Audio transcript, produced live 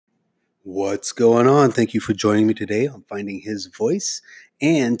What's going on? Thank you for joining me today on Finding His Voice.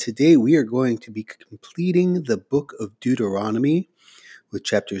 And today we are going to be completing the book of Deuteronomy with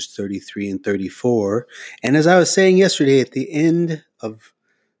chapters 33 and 34. And as I was saying yesterday, at the end of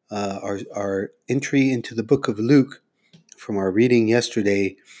our entry into the book of Luke from our reading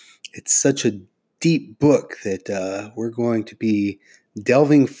yesterday, it's such a deep book that we're going to be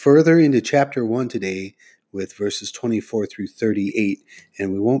delving further into chapter 1 today with verses 24 through 38.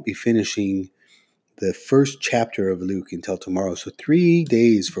 And we won't be finishing the first chapter of Luke until tomorrow. So 3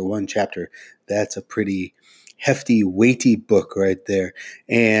 days for one chapter. That's a pretty hefty, weighty book right there.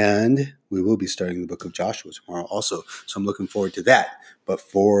 And we will be starting the book of Joshua tomorrow also. So I'm looking forward to that. But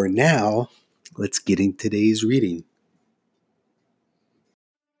for now, let's get into today's reading.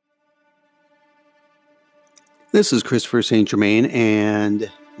 This is Christopher St. Germain,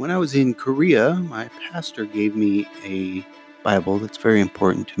 and when I was in Korea, my pastor gave me a Bible that's very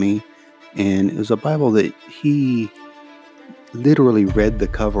important to me. And it was a Bible that he literally read the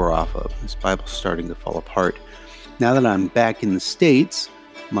cover off of. This Bible's starting to fall apart. Now that I'm back in the States,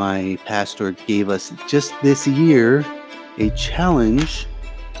 my pastor gave us just this year a challenge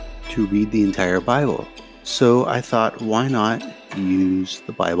to read the entire Bible. So I thought, why not use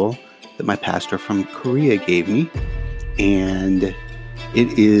the Bible that my pastor from Korea gave me? And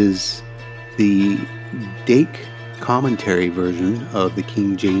it is the Dake commentary version of the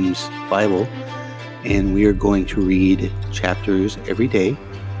King James Bible. And we are going to read chapters every day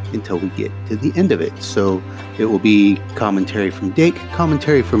until we get to the end of it. So it will be commentary from Dake,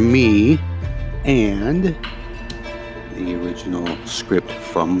 commentary from me, and the original script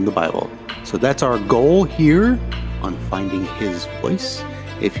from the Bible. So that's our goal here on Finding His Voice.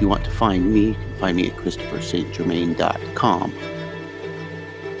 If you want to find me, you can find me at ChristopherSt.Germain.com.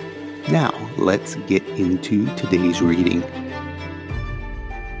 Now, let's get into today's reading.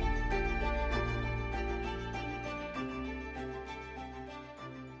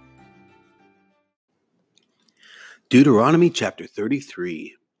 Deuteronomy chapter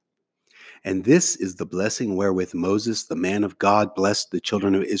 33. And this is the blessing wherewith Moses, the man of God, blessed the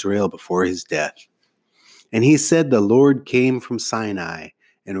children of Israel before his death. And he said, the Lord came from Sinai,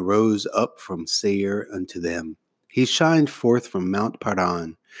 and rose up from Seir unto them. He shined forth from Mount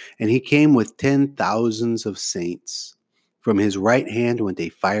Paran, and he came with 10,000s of saints. From his right hand went a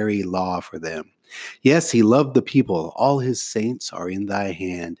fiery law for them. Yes, he loved the people. All his saints are in thy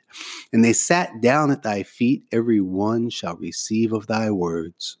hand. And they sat down at thy feet. Every one shall receive of thy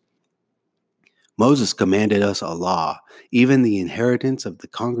words. Moses commanded us a law, even the inheritance of the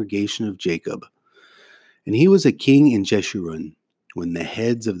congregation of Jacob. And he was a king in Jeshurun, when the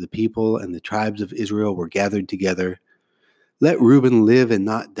heads of the people and the tribes of Israel were gathered together. Let Reuben live and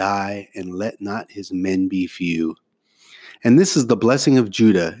not die, and let not his men be few. And this is the blessing of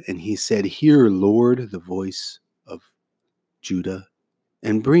Judah. And he said, hear, Lord, the voice of Judah,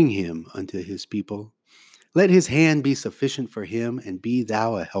 and bring him unto his people. Let his hand be sufficient for him, and be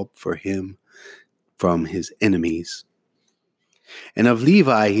thou a help for him from his enemies. And of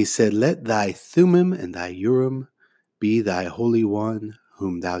Levi he said, let thy Thummim and thy Urim be thy Holy One,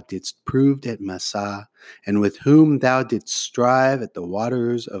 whom thou didst prove at Massah, and with whom thou didst strive at the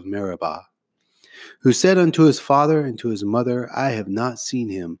waters of Meribah, who said unto his father and to his mother, I have not seen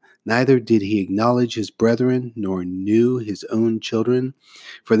him, neither did he acknowledge his brethren, nor knew his own children,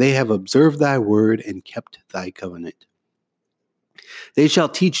 for they have observed thy word and kept thy covenant. They shall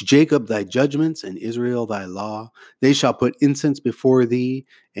teach Jacob thy judgments, and Israel thy law. They shall put incense before thee,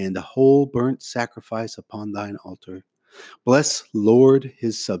 and a whole burnt sacrifice upon thine altar. Bless, Lord,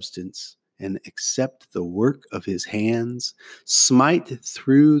 his substance, and accept the work of his hands. Smite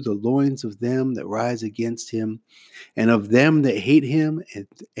through the loins of them that rise against him, and of them that hate him,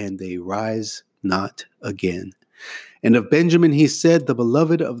 and they rise not again. And of Benjamin he said, the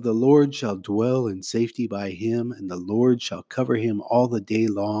beloved of the Lord shall dwell in safety by him, and the Lord shall cover him all the day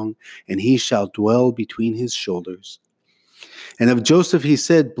long, and he shall dwell between his shoulders. And of Joseph he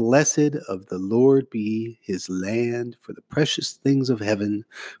said, blessed of the Lord be his land, for the precious things of heaven,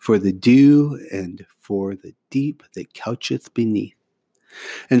 for the dew, and for the deep that coucheth beneath,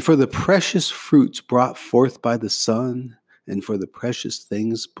 and for the precious fruits brought forth by the sun, and for the precious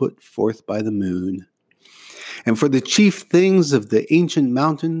things put forth by the moon, and for the chief things of the ancient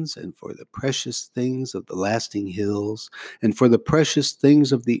mountains, and for the precious things of the lasting hills, and for the precious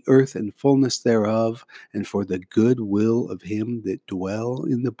things of the earth and fullness thereof, and for the good will of him that dwell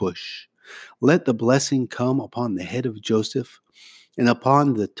in the bush. Let the blessing come upon the head of Joseph, and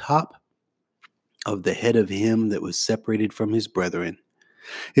upon the top of the head of him that was separated from his brethren.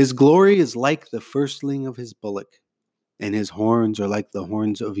 His glory is like the firstling of his bullock, and his horns are like the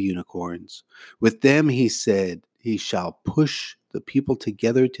horns of unicorns. With them, he said, he shall push the people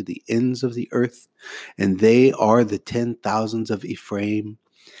together to the ends of the earth, and they are the 10,000s of Ephraim,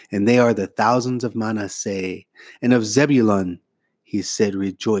 and they are the thousands of Manasseh, and of Zebulun. He said,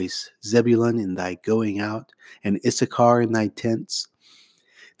 rejoice, Zebulun, in thy going out, and Issachar in thy tents.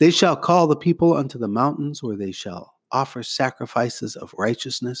 They shall call the people unto the mountains, where they shall offer sacrifices of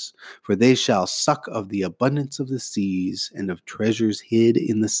righteousness, for they shall suck of the abundance of the seas, and of treasures hid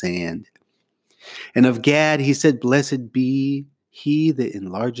in the sand. And of Gad he said, blessed be he that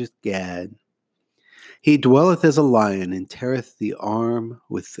enlargeth Gad. He dwelleth as a lion, and teareth the arm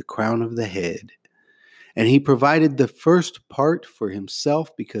with the crown of the head. And he provided the first part for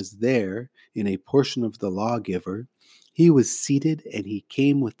himself, because there, in a portion of the lawgiver, he was seated, and he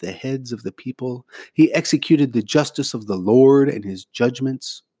came with the heads of the people. He executed the justice of the Lord and his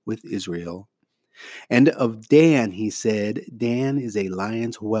judgments with Israel. And of Dan he said, Dan is a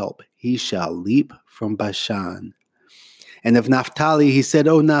lion's whelp. He shall leap from Bashan. And of Naphtali he said,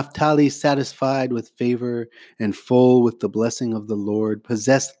 O Naphtali, satisfied with favor and full with the blessing of the Lord,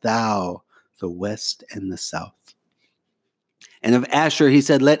 possess thou the west and the south. And of Asher he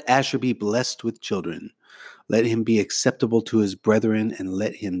said, let Asher be blessed with children. Let him be acceptable to his brethren, and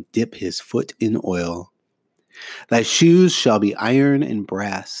let him dip his foot in oil. Thy shoes shall be iron and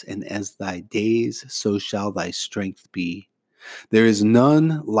brass, and as thy days, so shall thy strength be. There is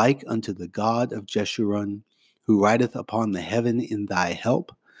none like unto the God of Jeshurun, who rideth upon the heaven in thy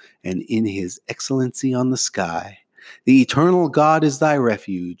help, and in his excellency on the sky. The eternal God is thy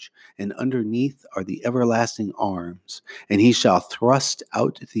refuge, and underneath are the everlasting arms. And he shall thrust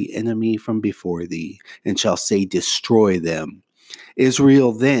out the enemy from before thee, and shall say, destroy them.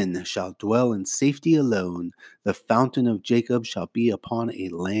 Israel then shall dwell in safety alone. The fountain of Jacob shall be upon a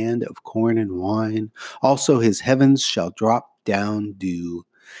land of corn and wine. Also his heavens shall drop down dew.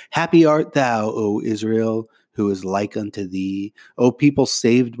 Happy art thou, O Israel, who is like unto thee, O people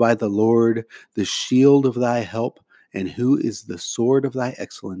saved by the Lord, the shield of thy help, and who is the sword of thy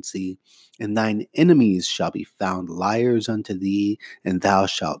excellency. And thine enemies shall be found liars unto thee, and thou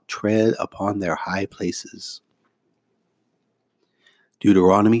shalt tread upon their high places.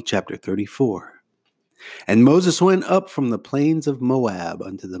 Deuteronomy chapter 34. And Moses went up from the plains of Moab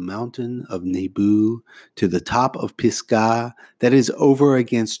unto the mountain of Nebo, to the top of Pisgah, that is over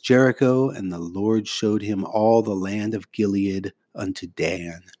against Jericho, and the Lord showed him all the land of Gilead unto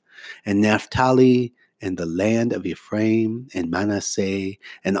Dan, and Naphtali, and the land of Ephraim, and Manasseh,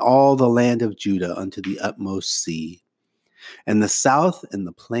 and all the land of Judah unto the utmost sea, and the south, and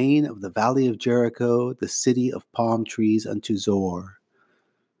the plain of the valley of Jericho, the city of palm trees unto Zoar.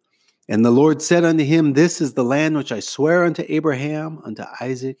 And the Lord said unto him, this is the land which I swear unto Abraham, unto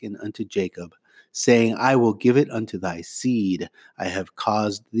Isaac, and unto Jacob, saying, I will give it unto thy seed. I have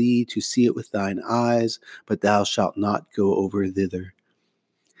caused thee to see it with thine eyes, but thou shalt not go over thither.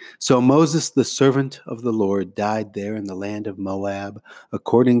 So Moses, the servant of the Lord, died there in the land of Moab,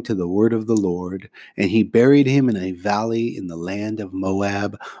 according to the word of the Lord, and he buried him in a valley in the land of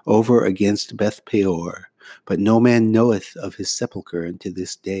Moab, over against Beth Peor. But no man knoweth of his sepulchre unto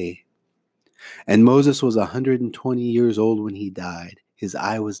this day. And Moses was 120 years old when he died. His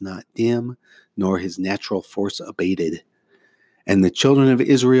eye was not dim, nor his natural force abated. And the children of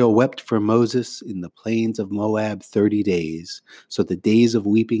Israel wept for Moses in the plains of Moab 30 days. So the days of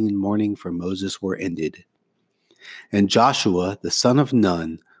weeping and mourning for Moses were ended. And Joshua, the son of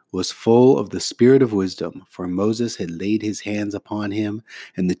Nun, was full of the spirit of wisdom, for Moses had laid his hands upon him,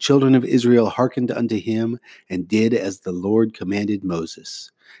 and the children of Israel hearkened unto him, and did as the Lord commanded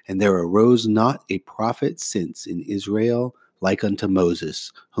Moses. And there arose not a prophet since in Israel like unto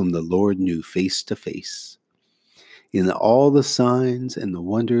Moses, whom the Lord knew face to face. In all the signs and the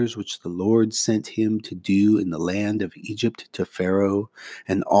wonders which the Lord sent him to do in the land of Egypt to Pharaoh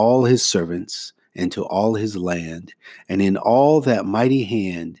and all his servants, and to all his land, and in all that mighty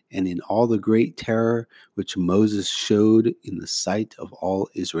hand, and in all the great terror which Moses showed in the sight of all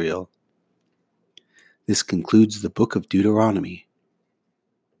Israel. This concludes the book of Deuteronomy.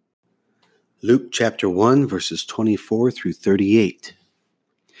 Luke chapter 1, verses 24 through 38.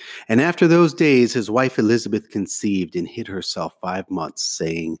 And after those days his wife Elizabeth conceived, and hid herself 5 months,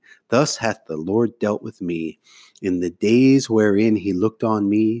 saying, Thus hath the Lord dealt with me in the days wherein he looked on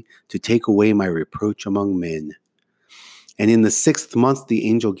me, to take away my reproach among men. And in the 6th month the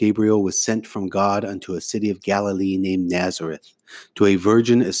angel Gabriel was sent from God unto a city of Galilee named Nazareth, to a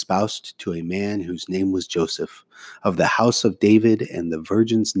virgin espoused to a man whose name was Joseph, of the house of David, and the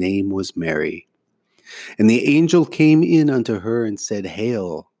virgin's name was Mary. And the angel came in unto her, and said,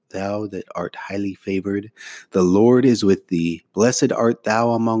 Hail, thou that art highly favored. The Lord is with thee. Blessed art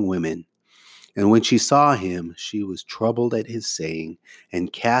thou among women. And when she saw him, she was troubled at his saying,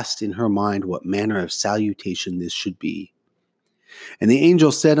 and cast in her mind what manner of salutation this should be. And the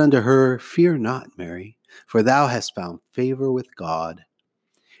angel said unto her, Fear not, Mary, for thou hast found favor with God.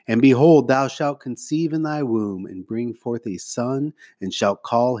 And behold, thou shalt conceive in thy womb, and bring forth a son, and shalt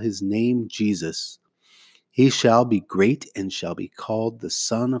call his name Jesus. He shall be great, and shall be called the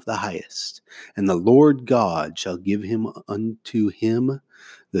Son of the Highest. And the Lord God shall give him unto him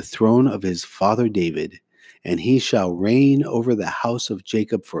the throne of his father David, and he shall reign over the house of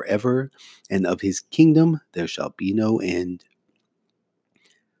Jacob forever, and of his kingdom there shall be no end.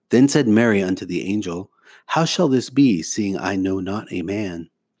 Then said Mary unto the angel, How shall this be, seeing I know not a man?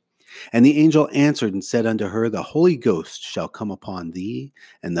 And the angel answered and said unto her, The Holy Ghost shall come upon thee,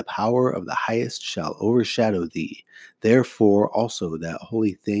 and the power of the highest shall overshadow thee. Therefore also that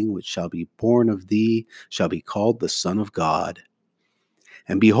holy thing which shall be born of thee shall be called the Son of God.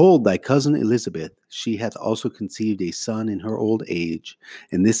 And behold, thy cousin Elizabeth, she hath also conceived a son in her old age,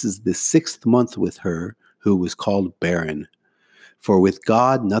 and this is the 6th month with her, who was called barren. For with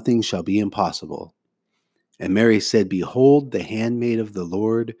God nothing shall be impossible. And Mary said, Behold, the handmaid of the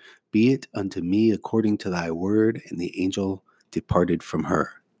Lord, be it unto me according to thy word. And the angel departed from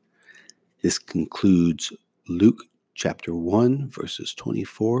her. This concludes Luke chapter 1, verses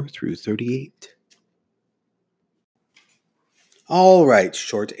 24 through 38. All right,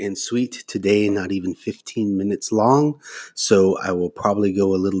 short and sweet today, not even 15 minutes long. So I will probably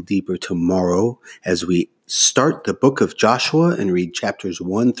go a little deeper tomorrow as we start the book of Joshua and read chapters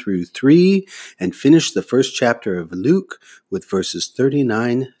 1 through 3 and finish the first chapter of Luke with verses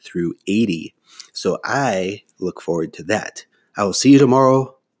 39 through 80. So I look forward to that. I will see you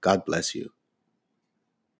tomorrow. God bless you.